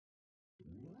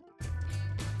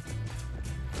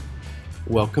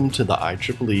Welcome to the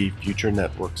IEEE Future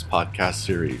Networks podcast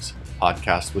series,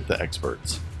 Podcast with the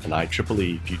Experts, an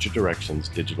IEEE Future Directions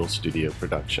digital studio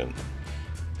production.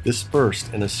 This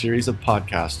first in a series of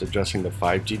podcasts addressing the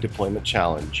 5G deployment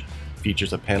challenge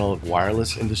features a panel of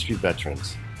wireless industry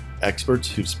veterans,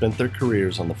 experts who've spent their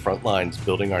careers on the front lines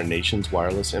building our nation's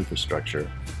wireless infrastructure,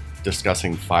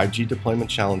 discussing 5G deployment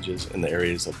challenges in the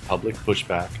areas of public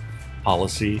pushback,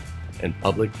 policy, and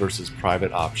public versus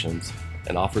private options,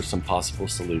 and offers some possible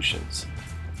solutions.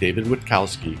 David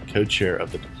Witkowski, co-chair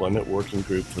of the Deployment Working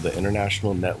Group for the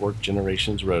International Network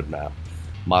Generations Roadmap,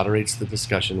 moderates the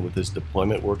discussion with his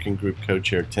Deployment Working Group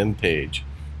co-chair Tim Page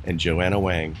and Joanna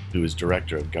Wang, who is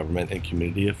Director of Government and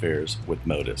Community Affairs with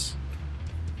Modus.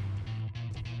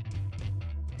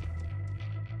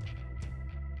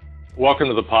 Welcome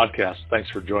to the podcast.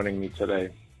 Thanks for joining me today.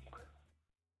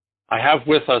 I have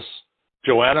with us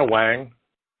Joanna Wang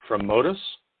from Modus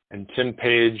and Tim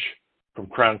Page from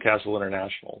Crown Castle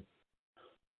International.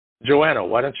 Joanna,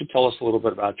 why don't you tell us a little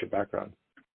bit about your background?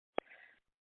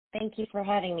 Thank you for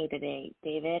having me today,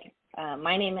 David.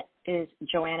 My name is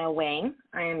Joanna Wang.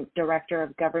 I am Director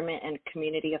of Government and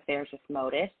Community Affairs with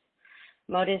Modus.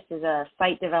 Modus is a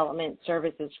site development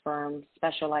services firm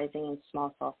specializing in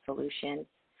small cell solutions.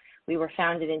 We were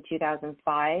founded in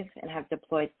 2005 and have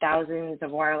deployed thousands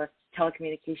of wireless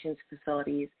telecommunications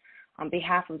facilities on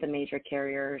behalf of the major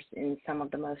carriers in some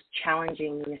of the most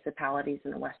challenging municipalities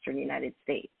in the western United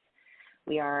States.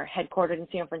 We are headquartered in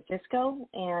San Francisco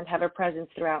and have a presence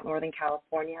throughout Northern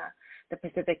California, the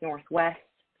Pacific Northwest,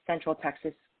 Central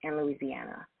Texas, and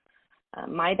Louisiana.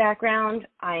 My background,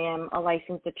 I am a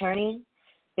licensed attorney,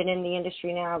 been in the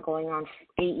industry now going on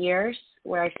 8 years,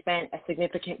 where I spent a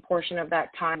significant portion of that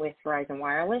time with Verizon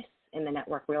Wireless in the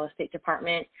network real estate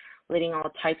department, leading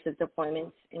all types of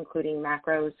deployments, including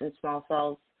macros and small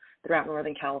cells throughout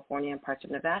Northern California and parts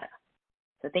of Nevada.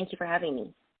 So thank you for having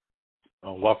me.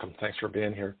 Oh, welcome. Thanks for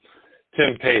being here.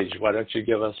 Tim Page, why don't you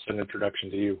give us an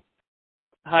introduction to you?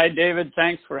 Hi, David.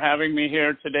 Thanks for having me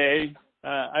here today.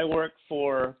 I work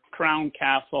for Crown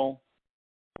Castle,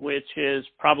 which is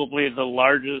probably the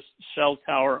largest cell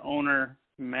tower owner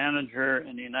manager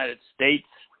in the United States,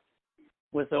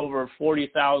 with over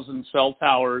 40,000 cell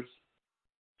towers,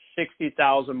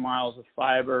 60,000 miles of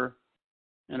fiber,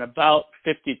 and about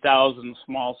 50,000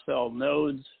 small cell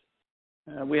nodes.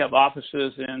 We have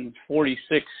offices in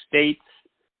 46 states.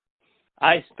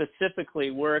 I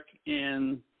specifically work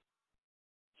in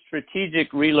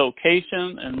strategic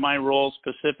relocation, and my role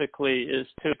specifically is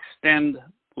to extend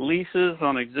leases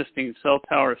on existing cell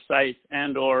tower sites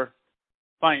and or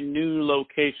find new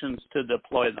locations to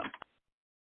deploy them.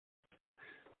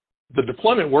 The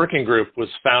Deployment Working Group was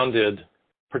founded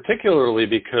particularly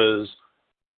because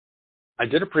I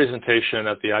did a presentation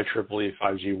at the IEEE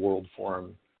 5G World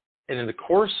Forum, and in the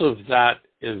course of that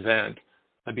event,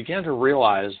 I began to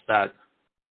realize that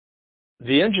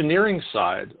the engineering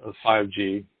side of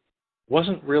 5G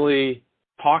wasn't really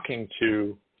talking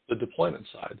to the deployment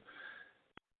side.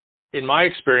 In my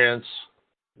experience,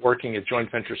 working at Joint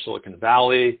Venture Silicon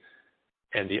Valley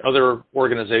and the other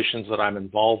organizations that I'm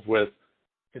involved with,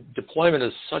 deployment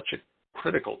is such a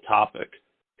critical topic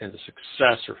in the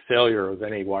success or failure of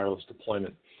any wireless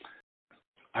deployment.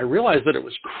 I realized that it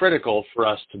was critical for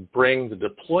us to bring the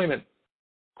deployment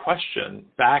question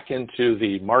back into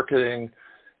the marketing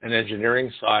and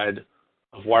engineering side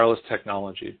of wireless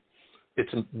technology.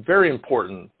 It's very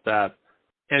important that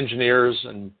engineers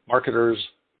and marketers,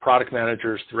 product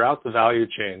managers throughout the value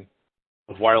chain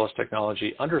of wireless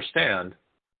technology understand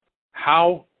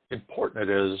how important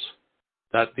it is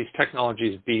that these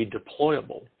technologies be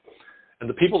deployable. And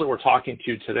the people that we're talking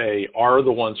to today are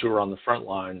the ones who are on the front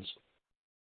lines,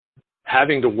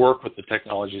 having to work with the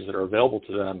technologies that are available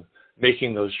to them,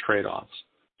 making those trade-offs.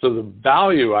 So the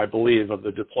value, I believe, of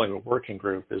the Deployment Working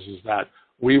Group is that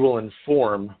we will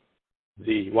inform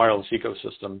the wireless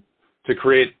ecosystem to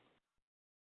create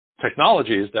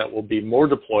technologies that will be more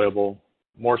deployable,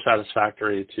 more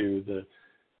satisfactory to the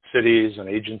cities and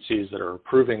agencies that are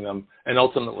approving them, and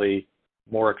ultimately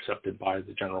more accepted by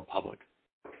the general public.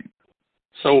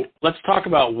 So let's talk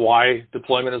about why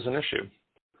deployment is an issue.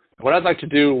 What I'd like to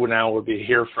do now would be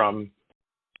hear from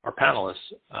our panelists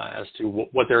as to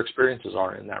what their experiences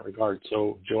are in that regard.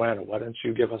 So Joanna, why don't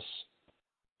you give us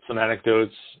some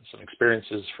anecdotes, some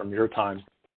experiences from your time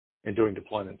in doing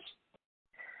deployments?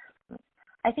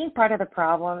 I think part of the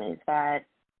problem is that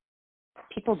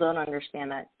people don't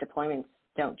understand that deployments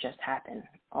don't just happen.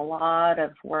 A lot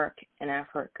of work and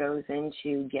effort goes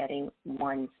into getting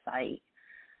one site.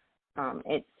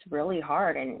 It's really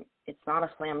hard and it's not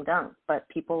a slam dunk, but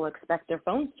people expect their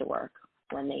phones to work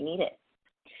when they need it.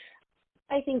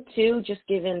 I think too, just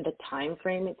given the time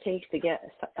frame it takes to get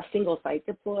a single site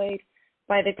deployed,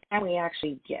 by the time we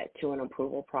actually get to an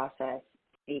approval process,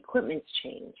 the equipment's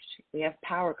changed. We have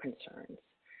power concerns.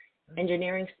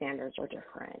 Engineering standards are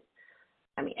different.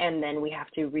 And then we have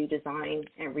to redesign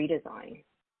and redesign.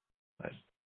 Nice.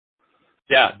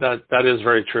 Yeah, that is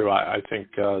very true. I think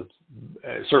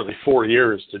certainly 4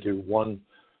 years to do one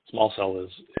small cell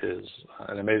is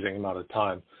an amazing amount of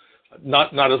time.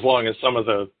 Not as long as some of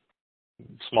the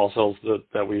small cells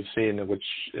that we've seen, which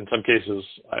in some cases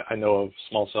I know of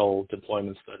small cell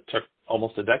deployments that took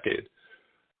almost a decade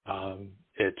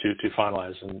to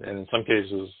finalize, and in some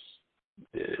cases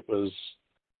it was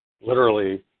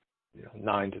literally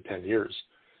 9 to 10 years.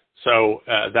 So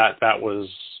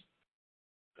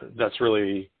that's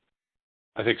really,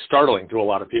 I think, startling to a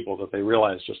lot of people that they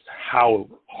realize just how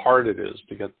hard it is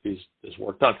to get this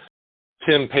work done.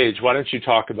 Tim Page, why don't you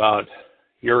talk about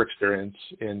your experience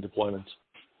in deployments?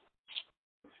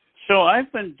 So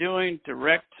I've been doing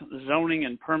direct zoning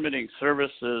and permitting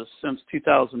services since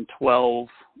 2012,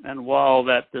 and while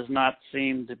that does not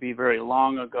seem to be very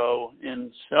long ago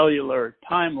in cellular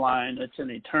timeline, it's an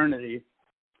eternity.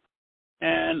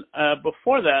 And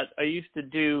before that, I used to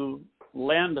do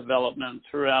land development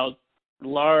throughout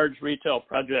large retail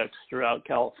projects throughout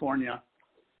California.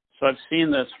 So I've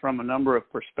seen this from a number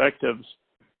of perspectives.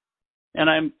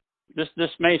 And this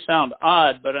may sound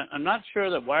odd, but I'm not sure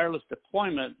that wireless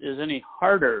deployment is any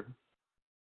harder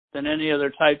than any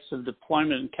other types of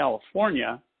deployment in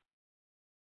California.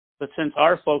 But since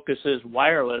our focus is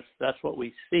wireless, that's what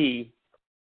we see.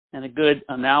 And a good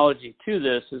analogy to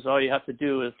this is all you have to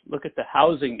do is look at the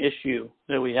housing issue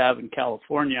that we have in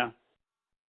California.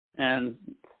 And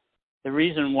the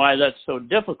reason why that's so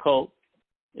difficult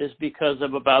is because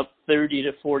of about 30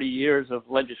 to 40 years of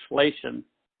legislation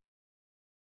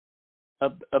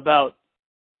about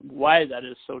why that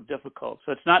is so difficult.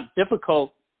 So it's not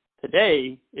difficult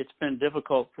today, it's been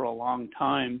difficult for a long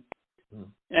time.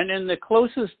 And in the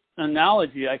closest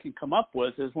analogy I can come up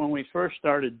with is when we first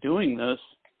started doing this,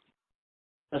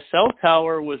 a cell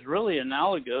tower was really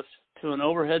analogous to an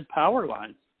overhead power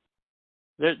line.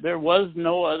 There was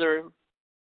no other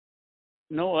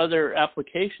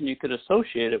application you could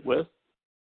associate it with.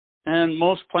 And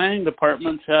most planning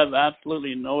departments have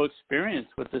absolutely no experience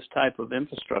with this type of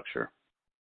infrastructure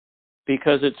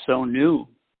because it's so new.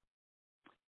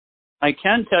 I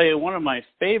can tell you one of my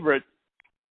favorite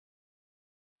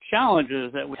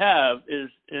challenges that we have is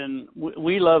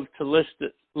we love to list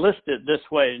it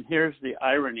this way, and here's the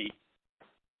irony.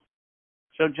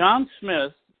 So John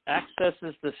Smith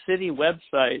accesses the city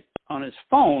website on his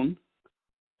phone,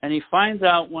 and he finds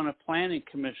out when a planning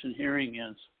commission hearing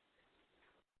is.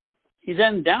 He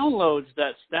then downloads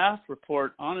that staff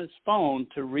report on his phone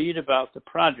to read about the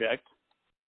project.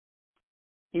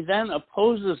 He then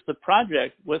opposes the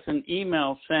project with an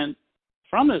email sent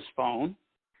from his phone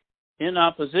in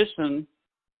opposition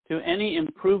to any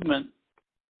improvement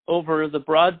over the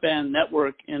broadband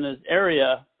network in his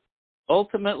area,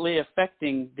 ultimately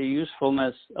affecting the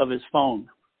usefulness of his phone.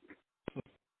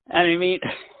 And I mean,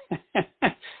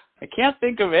 I can't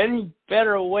think of any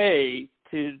better way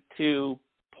to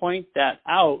point that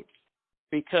out,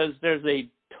 because there's a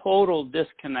total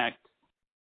disconnect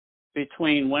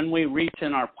between when we reach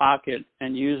in our pocket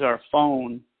and use our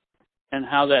phone and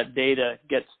how that data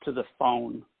gets to the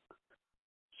phone.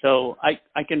 So I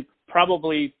can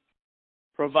probably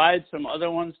provide some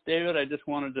other ones, David. I just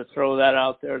wanted to throw that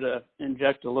out there to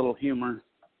inject a little humor.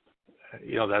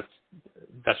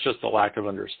 That's just a lack of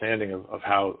understanding of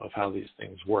how these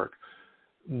things work.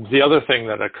 The other thing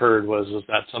that occurred was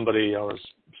that somebody, I was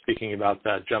speaking about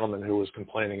that gentleman who was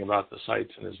complaining about the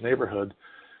sites in his neighborhood,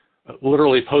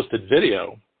 literally posted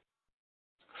video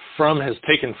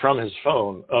taken from his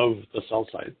phone of the cell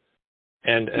site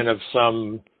and of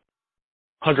some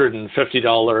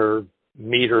 $150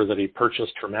 meter that he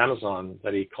purchased from Amazon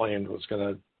that he claimed was going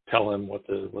to tell him what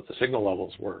the signal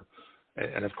levels were.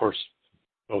 And of course,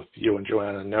 both you and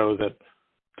Joanna know that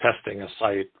testing a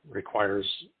site requires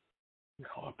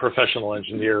a professional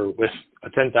engineer with a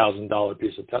 $10,000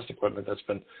 piece of test equipment that's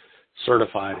been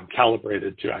certified and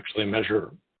calibrated to actually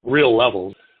measure real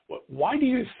levels. Why do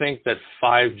you think that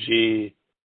 5G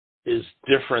is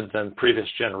different than previous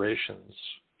generations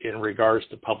in regards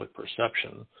to public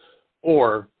perception?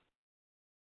 Or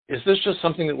is this just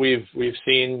something that we've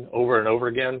seen over and over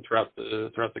again throughout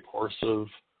the course of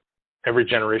every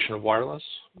generation of wireless?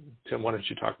 Tim, why don't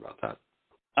you talk about that?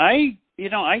 I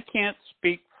can't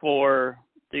speak for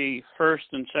the first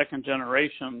and second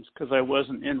generations because I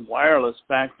wasn't in wireless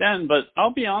back then, but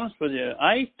I'll be honest with you.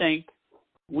 I think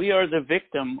we are the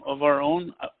victim of our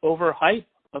own overhype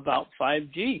about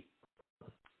 5G.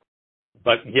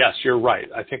 But yes, you're right.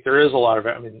 I think there is a lot of,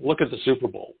 look at the Super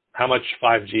Bowl. How much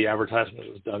 5G advertisement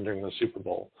was done during the Super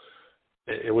Bowl?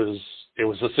 It was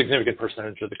a significant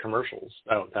percentage of the commercials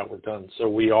that were done. So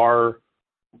we are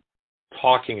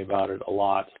talking about it a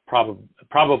lot,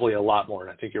 probably a lot more.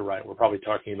 And I think you're right. We're probably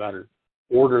talking about it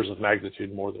orders of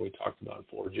magnitude more than we talked about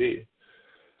 4G.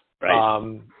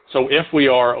 Right. So if we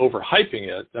are overhyping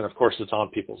it, then of course it's on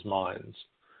people's minds.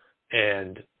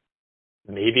 And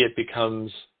maybe it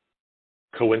becomes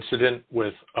coincident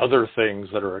with other things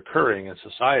that are occurring in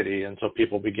society. And so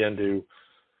people begin to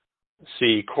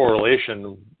see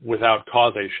correlation without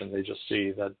causation. They just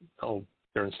see that, oh,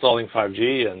 they're installing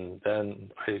 5G, and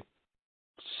then I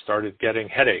started getting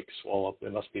headaches. Well,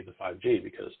 it must be the 5G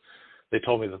because they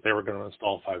told me that they were going to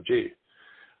install 5G.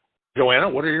 Joanna,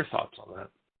 what are your thoughts on that?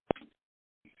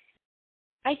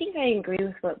 I think I agree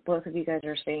with what both of you guys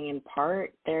are saying in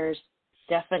part. There's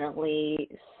definitely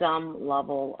some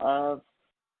level of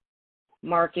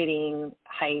marketing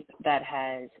hype that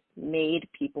has made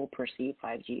people perceive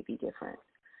 5G to be different.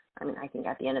 I think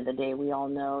at the end of the day, we all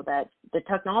know that the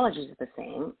technology is the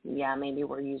same. Yeah, maybe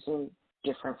we're using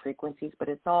different frequencies, but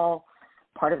it's all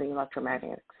part of the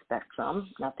electromagnetic spectrum.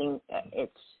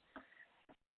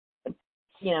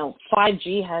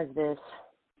 5G has this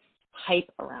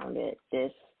hype around it,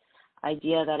 this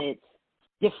idea that it's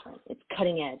different, it's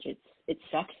cutting edge, it's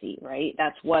sexy, right?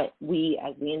 That's what we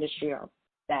as the industry are,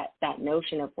 that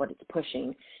notion of what it's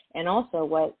pushing, and also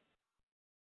what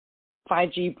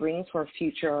 5G brings for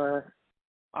future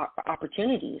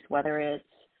opportunities, whether it's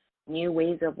new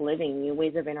ways of living, new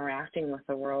ways of interacting with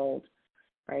the world,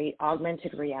 right?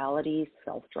 Augmented reality,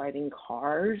 self-driving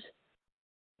cars,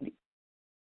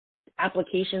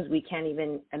 applications we can't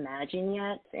even imagine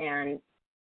yet. And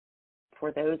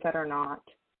for those that are not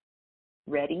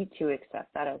ready to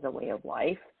accept that as a way of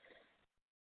life,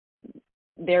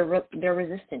 they're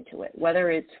resistant to it,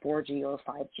 whether it's 4G or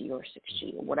 5G or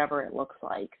 6G or whatever it looks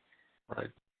like.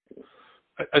 Right.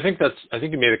 I think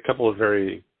you made a couple of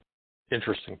very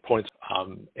interesting points.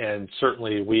 And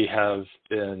certainly we have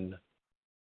been,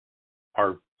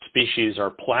 our species,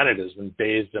 our planet has been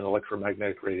bathed in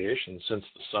electromagnetic radiation since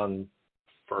the sun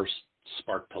first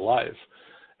sparked to life.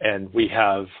 And we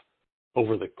have,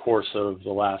 over the course of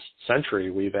the last century,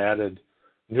 we've added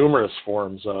numerous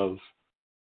forms of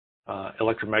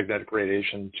electromagnetic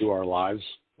radiation to our lives,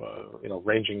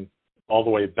 ranging all the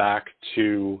way back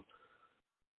to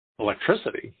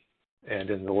electricity. And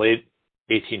in the late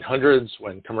 1800s,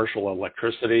 when commercial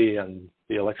electricity and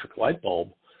the electric light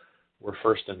bulb were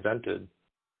first invented,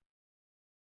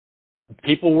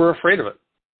 people were afraid of it.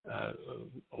 A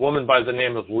woman by the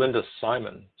name of Linda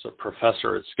Simon, a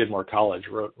professor at Skidmore College,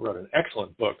 wrote an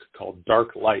excellent book called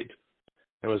Dark Light.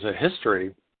 It was a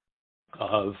history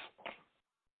of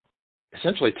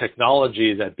essentially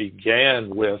technology that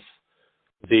began with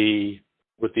the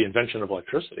invention of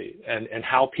electricity, and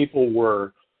how people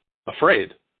were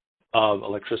afraid of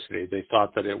electricity. They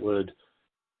thought that it would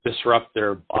disrupt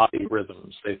their body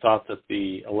rhythms. They thought that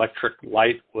the electric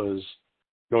light was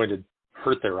going to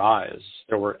hurt their eyes.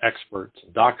 There were experts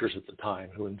and doctors at the time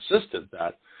who insisted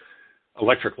that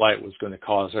electric light was going to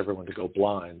cause everyone to go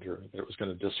blind, or that it was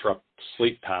going to disrupt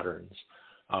sleep patterns.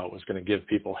 It was going to give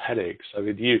people headaches. I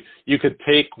mean, you could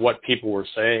take what people were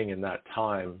saying in that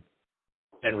time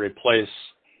and replace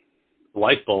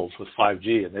light bulbs with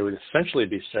 5G, and they would essentially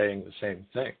be saying the same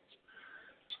things.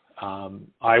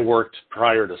 I worked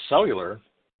prior to cellular.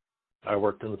 I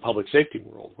worked in the public safety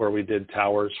world, where we did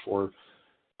towers for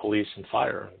police and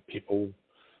fire. People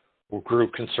grew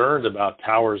concerned about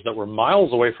towers that were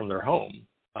miles away from their home.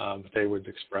 They would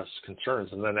express concerns.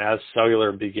 And then as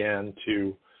cellular began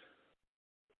to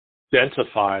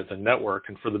densify the network,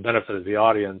 and for the benefit of the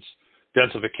audience,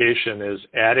 densification is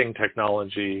adding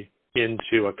technology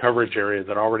into a coverage area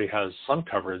that already has some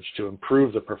coverage to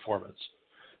improve the performance.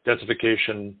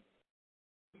 Densification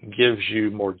gives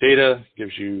you more data,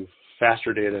 gives you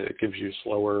faster data, it gives you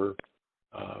slower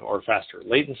or faster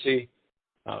latency,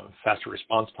 faster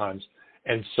response times.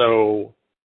 And so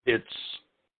it's,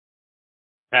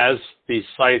 as these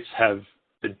sites have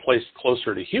been placed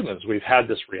closer to humans, we've had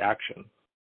this reaction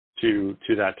to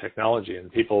that technology,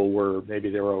 and people were, maybe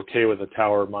they were okay with a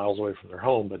tower miles away from their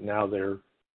home, but now they're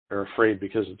afraid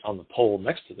because it's on the pole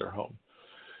next to their home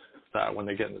when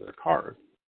they get into their car.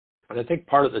 And I think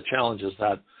part of the challenge is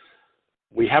that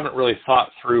we haven't really thought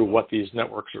through what these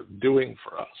networks are doing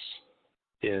for us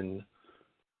in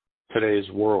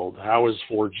today's world. How is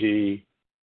 4G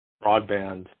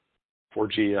broadband,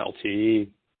 4G LTE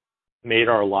made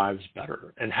our lives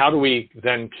better? And how do we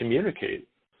then communicate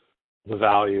the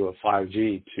value of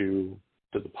 5G to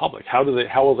the public? How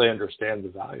will they understand the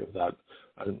value of that?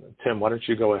 Tim, why don't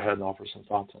you go ahead and offer some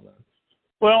thoughts on that?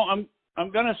 Well,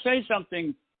 I'm going to say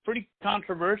something pretty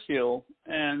controversial,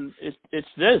 and it's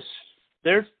this: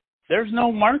 there's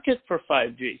no market for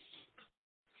 5G.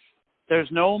 There's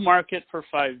no market for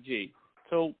 5G.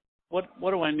 So what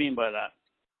do I mean by that?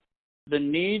 The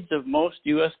needs of most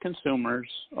U.S. consumers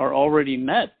are already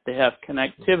met. They have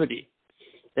connectivity.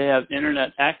 They have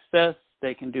internet access.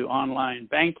 They can do online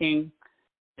banking.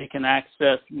 They can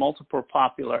access multiple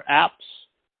popular apps.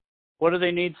 What do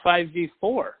they need 5G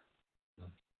for?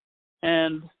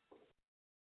 And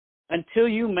until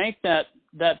you make that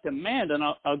demand, and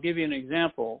I'll give you an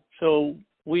example. So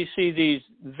we see these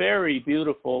very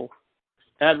beautiful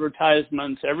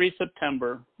advertisements every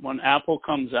September when Apple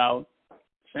comes out,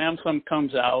 Samsung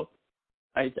comes out.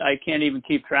 I can't even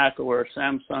keep track of where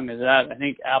Samsung is at. I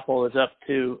think Apple is up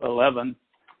to 11.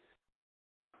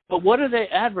 But what do they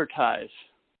advertise?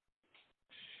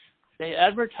 They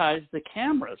advertise the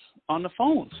cameras on the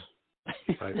phones.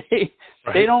 Right.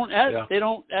 They don't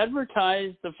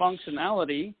advertise the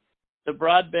functionality, the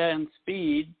broadband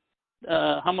speed,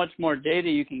 how much more data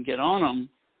you can get on them.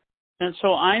 And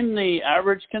so I'm the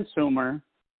average consumer,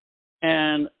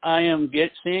 and I am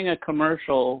seeing a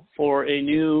commercial for a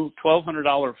new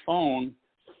 $1,200 phone,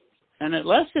 and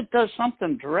unless it does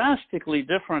something drastically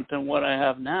different than what I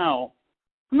have now,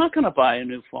 I'm not going to buy a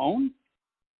new phone.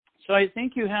 So I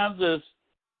think you have this,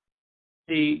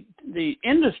 the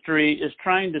industry is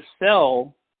trying to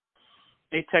sell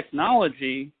a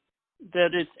technology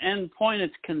that its end point,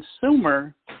 its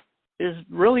consumer, is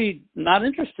really not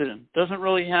interested in, doesn't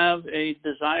really have a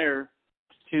desire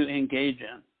to engage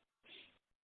in.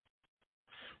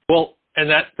 Well, and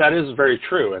that is very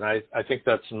true, and I think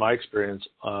that's in my experience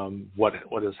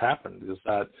what has happened is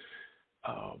that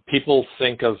people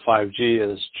think of 5G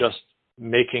as just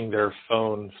making their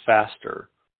phone faster,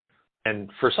 and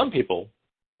for some people,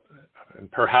 and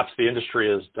perhaps the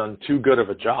industry has done too good of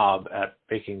a job at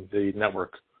making the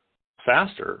network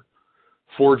faster.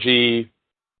 4G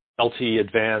LTE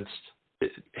Advanced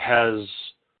has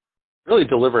really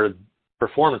delivered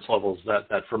performance levels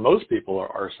that for most people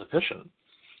are sufficient.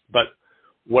 But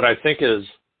what I think you're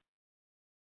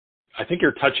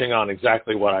touching on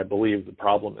exactly what I believe the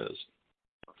problem is.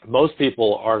 Most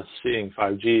people are seeing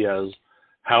 5G as,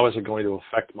 how is it going to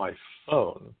affect my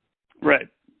phone? Right.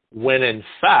 When in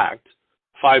fact,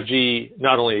 5G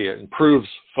not only improves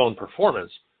phone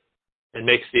performance, it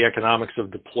makes the economics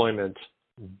of deployment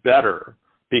better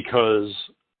because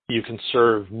you can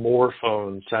serve more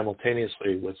phones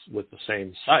simultaneously with the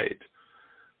same site.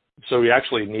 So you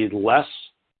actually need less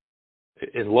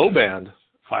in low-band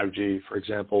 5G, for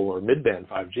example, or mid-band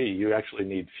 5G, you actually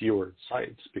need fewer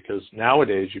sites because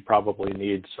nowadays you probably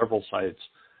need several sites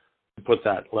to put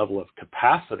that level of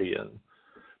capacity in.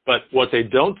 But what they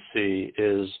don't see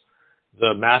is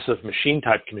the massive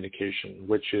machine-type communication,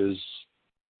 which is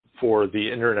for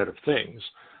the Internet of Things.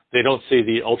 They don't see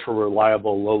the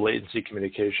ultra-reliable, low-latency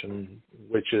communication,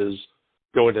 which is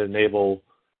going to enable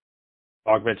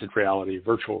augmented reality,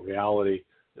 virtual reality.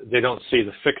 They don't see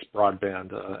the fixed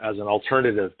broadband as an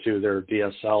alternative to their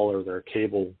DSL or their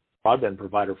cable broadband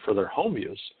provider for their home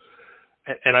use.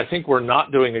 And I think we're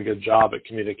not doing a good job at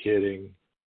communicating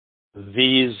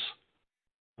these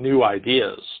new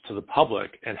ideas to the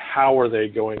public and how are they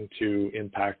going to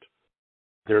impact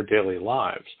their daily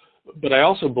lives. But I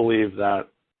also believe that,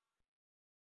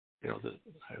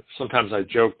 sometimes I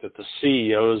joke that the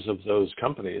CEOs of those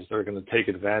companies that are going to take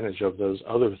advantage of those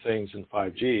other things in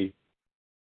 5G,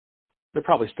 they're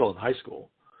probably still in high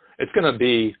school. It's going to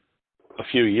be a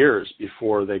few years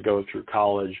before they go through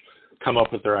college, come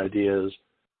up with their ideas,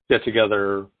 get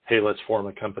together, hey, let's form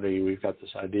a company. We've got this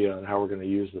idea on how we're going to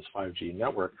use this 5G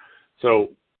network. So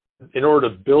in order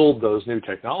to build those new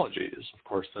technologies, of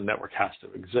course, the network has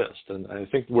to exist. And I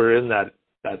think we're in that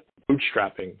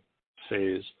bootstrapping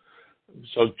phase.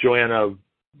 So Joanna,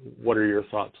 what are your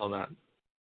thoughts on that?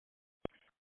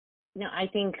 No, I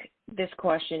think this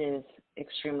question is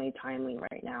extremely timely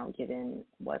right now, given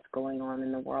what's going on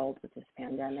in the world with this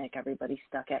pandemic. Everybody's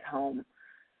stuck at home.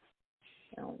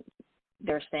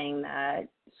 They're saying that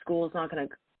school's not going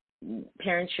to,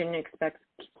 parents shouldn't expect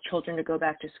children to go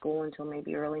back to school until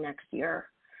maybe early next year.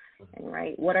 And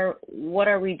right, what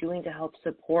are we doing to help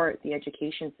support the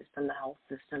education system, the health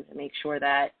system, to make sure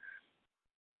that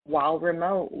while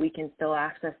remote, we can still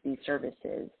access these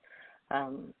services?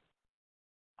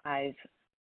 I've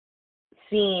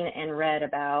seen and read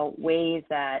about ways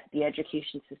that the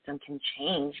education system can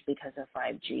change because of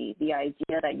 5G. The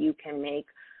idea that you can make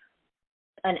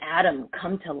an atom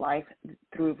come to life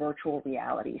through virtual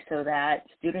reality, so that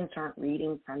students aren't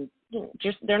reading from,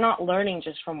 they're not learning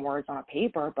just from words on a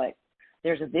paper, but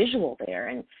there's a visual there,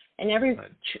 and every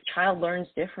child learns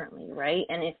differently, right?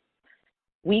 And if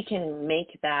we can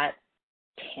make that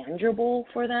tangible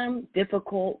for them,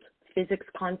 difficult physics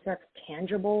concepts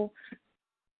tangible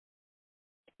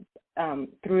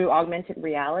through augmented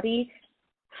reality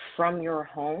from your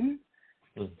home,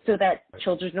 so that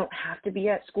children don't have to be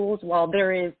at schools. While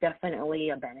there is definitely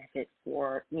a benefit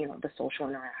for, the social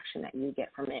interaction that you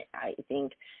get from it, I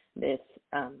think this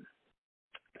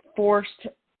forced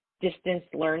distance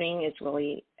learning is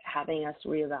really having us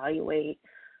reevaluate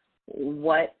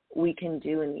what we can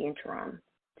do in the interim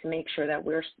to make sure that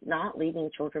we're not leaving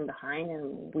children behind,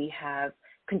 and we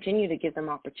continue to give them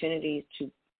opportunities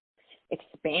to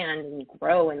expand and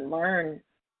grow and learn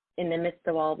in the midst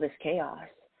of all this chaos.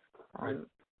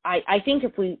 I think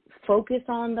if we focus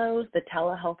on those, the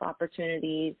telehealth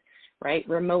opportunities, right,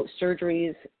 remote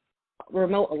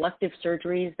elective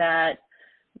surgeries that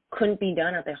couldn't be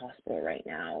done at the hospital right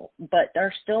now, but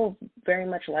are still very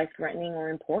much life-threatening or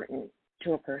important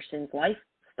to a person's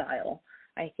lifestyle.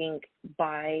 I think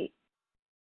by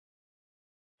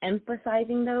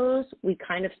emphasizing those, we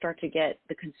kind of start to get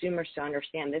the consumers to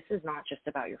understand this is not just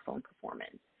about your phone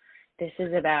performance. This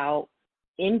is about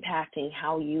impacting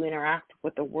how you interact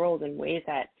with the world in ways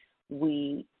that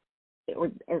we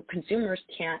or consumers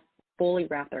can't fully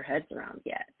wrap their heads around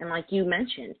yet. And like you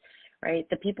mentioned, right,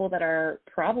 the people that are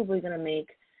probably going to make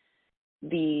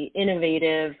the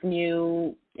innovative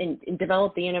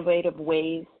develop the innovative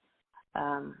ways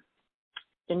and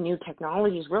new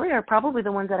technologies really are probably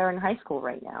the ones that are in high school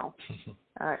right now.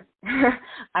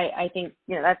 I think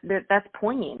that's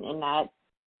poignant in that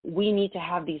we need to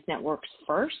have these networks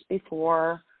first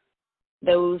before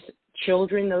those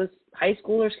children, those high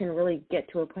schoolers, can really get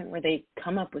to a point where they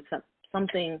come up with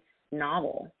something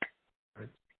novel.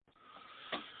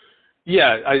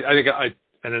 Yeah, I think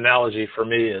an analogy for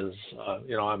me is,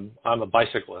 I'm a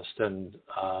bicyclist, and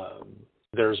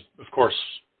there's, of course,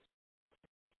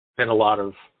 been a lot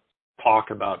of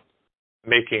talk about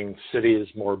making cities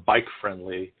more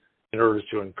bike-friendly in order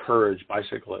to encourage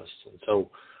bicyclists. And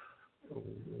so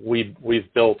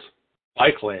we've built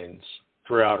bike lanes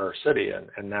throughout our city,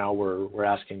 and now we're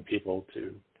asking people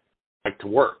to bike to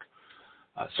work.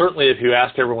 Certainly, if you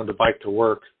asked everyone to bike to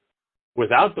work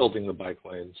without building the bike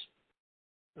lanes,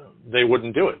 they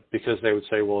wouldn't do it, because they would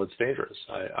say, well, it's dangerous.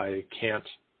 I can't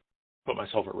put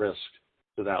myself at risk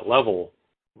to that level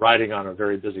riding on a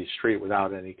very busy street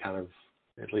without any kind of,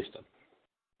 at least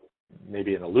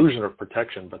maybe an illusion of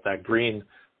protection, but that green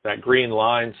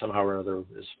line somehow or another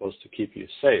is supposed to keep you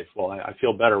safe. Well, I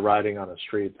feel better riding on a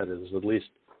street that is at least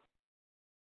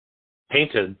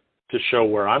painted to show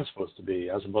where I'm supposed to be,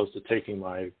 as opposed to taking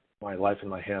my life in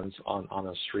my hands on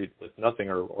a street with nothing,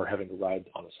 or having to ride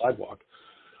on a sidewalk.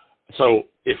 So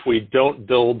if we don't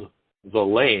build the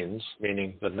lanes,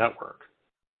 meaning the network,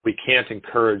 we can't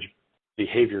encourage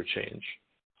behavior change.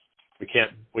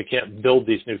 We can't build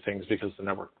these new things because the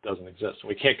network doesn't exist.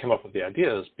 We can't come up with the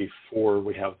ideas before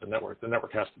we have the network. The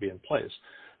network has to be in place.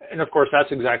 And of course,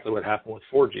 that's exactly what happened with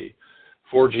 4G.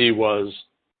 4G was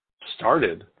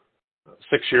started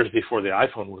 6 years before the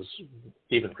iPhone was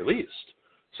even released.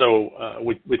 So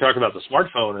we talk about the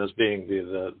smartphone as being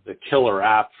the killer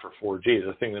app for 4G,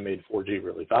 the thing that made 4G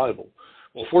really valuable.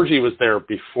 Well, 4G was there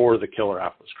before the killer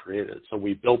app was created. So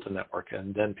we built a network,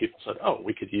 and then people said, oh,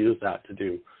 we could use that to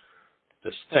do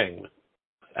this thing with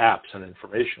apps and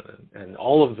information. And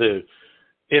all of the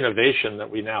innovation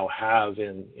that we now have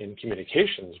in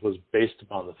communications was based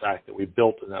upon the fact that we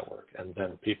built a network and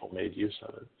then people made use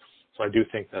of it. So I do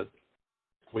think that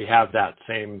we have that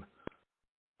same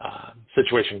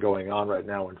situation going on right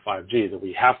now in 5G, that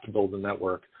we have to build a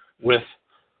network with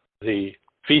the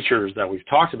features that we've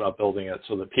talked about building it,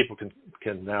 so that people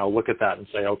can now look at that and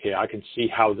say, okay, I can see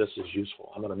how this is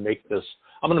useful. I'm going to make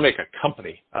a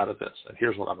company out of this, and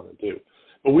here's what I'm going to do.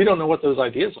 But we don't know what those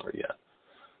ideas are yet.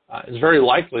 It's very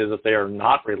likely that they are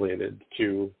not related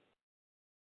to,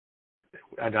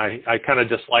 and I kind of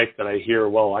dislike that I hear,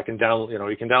 well, I can download,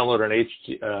 you can download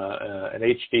an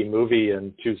HD movie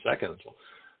in 2 seconds. Well,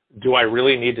 do I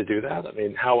really need to do that? I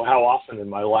mean, how often in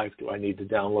my life do I need to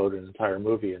download an entire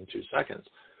movie in 2 seconds?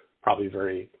 Probably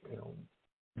very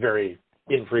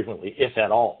infrequently, if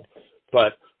at all.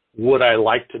 But would I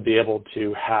like to be able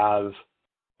to have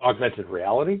augmented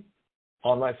reality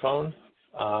on my phone?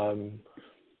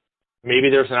 maybe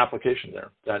there's an application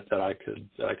there that I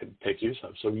could take use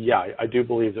of. So yeah, I do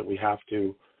believe that we have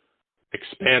to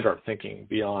expand our thinking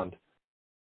beyond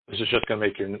this is just going to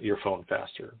make your phone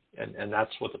faster, and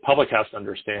that's what the public has to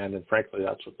understand, and frankly,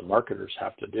 that's what the marketers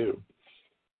have to do.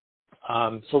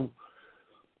 So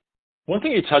one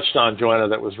thing you touched on, Joanna,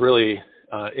 that was really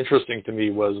interesting to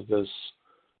me was this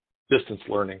distance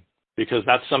learning, because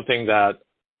that's something that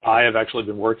I have actually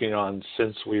been working on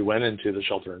since we went into the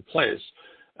shelter in place.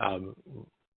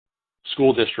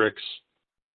 School districts,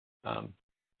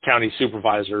 county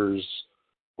supervisors,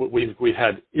 we've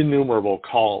had innumerable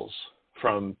calls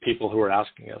from people who are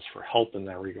asking us for help in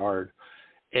that regard.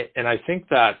 And I think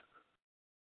that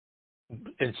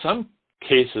in some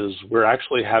cases, we're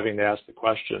actually having to ask the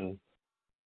question,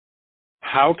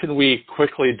 how can we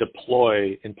quickly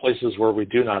deploy in places where we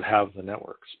do not have the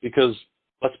networks? Because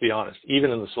let's be honest,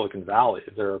 even in the Silicon Valley,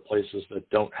 there are places that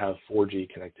don't have 4G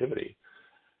connectivity.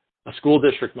 A school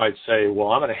district might say, well,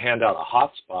 I'm going to hand out a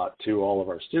hotspot to all of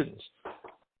our students.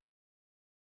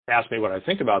 Ask me what I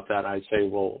think about that. I'd say,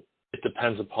 well, it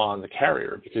depends upon the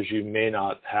carrier, because you may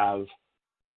not have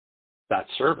that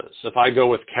service. If I go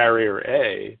with carrier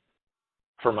A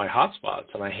for my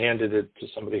hotspots and I handed it to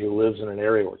somebody who lives in an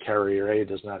area where carrier A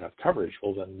does not have coverage,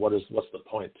 well, then what's the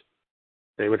point?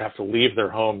 They would have to leave their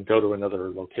home, go to another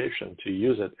location to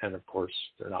use it. And of course,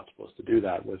 they're not supposed to do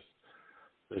that with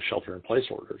the shelter-in-place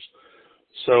orders.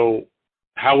 So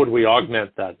how would we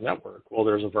augment that network? Well,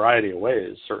 there's a variety of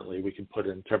ways. Certainly, we could put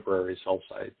in temporary cell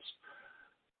sites.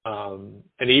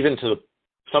 And even to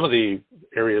some of the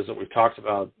areas that we've talked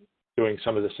about, doing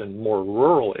some of this in more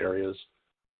rural areas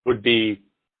would be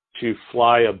to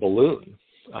fly a balloon,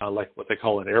 like what they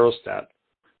call an aerostat,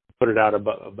 put it out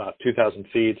about 2,000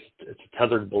 feet. It's a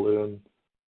tethered balloon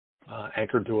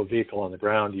anchored to a vehicle on the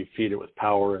ground. You feed it with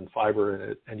power and fiber in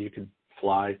it, and you could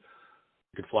fly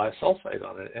a cell site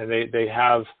on it. And they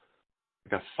have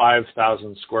like a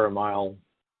 5,000 square mile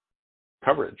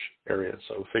coverage area,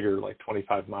 so figure like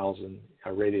 25 miles in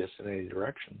a radius in any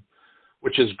direction,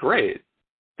 which is great,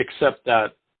 except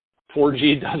that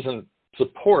 4G doesn't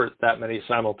support that many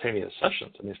simultaneous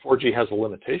sessions. I mean, 4G has a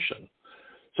limitation.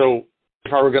 So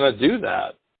if I were going to do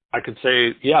that, I could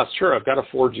say, yeah, sure, I've got a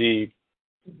 4G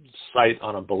site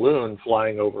on a balloon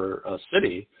flying over a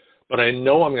city, but I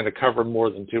know I'm going to cover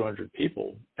more than 200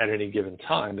 people at any given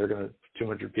time.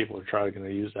 200 people are probably going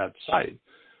to use that site,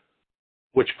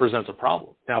 which presents a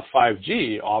problem. Now,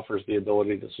 5G offers the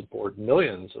ability to support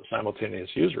millions of simultaneous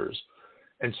users.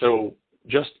 And so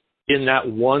just in that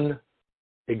one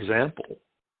example,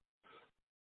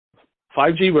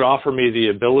 5G would offer me the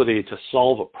ability to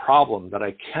solve a problem that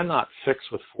I cannot fix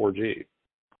with 4G,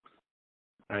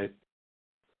 right?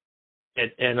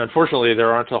 And unfortunately,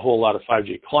 there aren't a whole lot of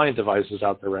 5G client devices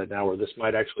out there right now where this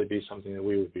might actually be something that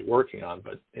we would be working on.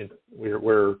 But if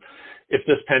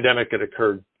this pandemic had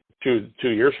occurred two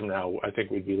years from now, I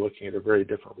think we'd be looking at a very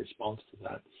different response to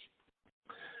that.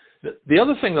 The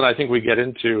other thing that I think we get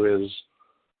into is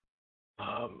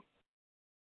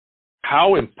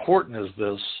how important is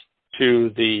this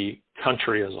to the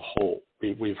country as a whole?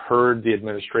 We've heard the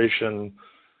administration,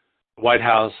 the White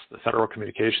House, the Federal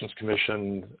Communications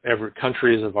Commission, every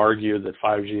countries have argued that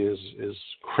 5G is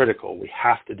critical. We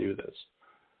have to do this.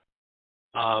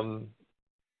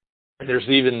 There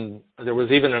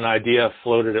was even an idea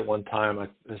floated at one time,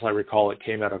 as I recall, it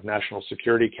came out of National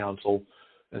Security Council,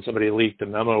 and somebody leaked a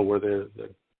memo where the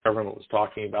government was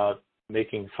talking about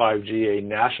making 5G a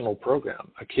national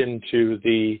program akin to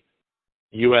the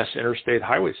U.S. interstate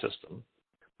highway system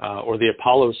or the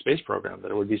Apollo space program,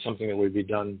 that it would be something that would be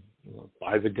done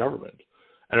by the government.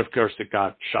 And of course, it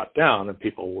got shut down, and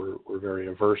people were very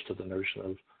averse to the notion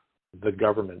of the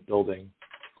government building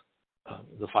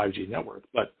the 5G network.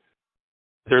 But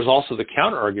there's also the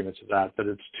counter argument to that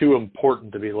it's too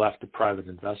important to be left to private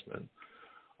investment.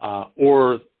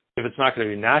 Or if it's not going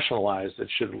to be nationalized, it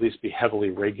should at least be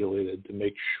heavily regulated to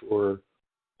make sure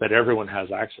that everyone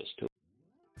has access to it.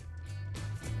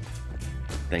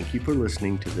 Thank you for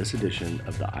listening to this edition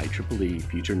of the IEEE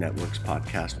Future Networks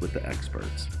podcast with the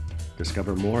experts.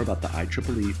 Discover more about the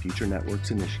IEEE Future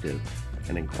Networks initiative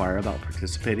and inquire about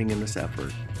participating in this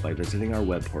effort by visiting our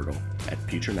web portal at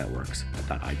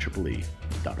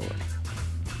futurenetworks.ieee.org.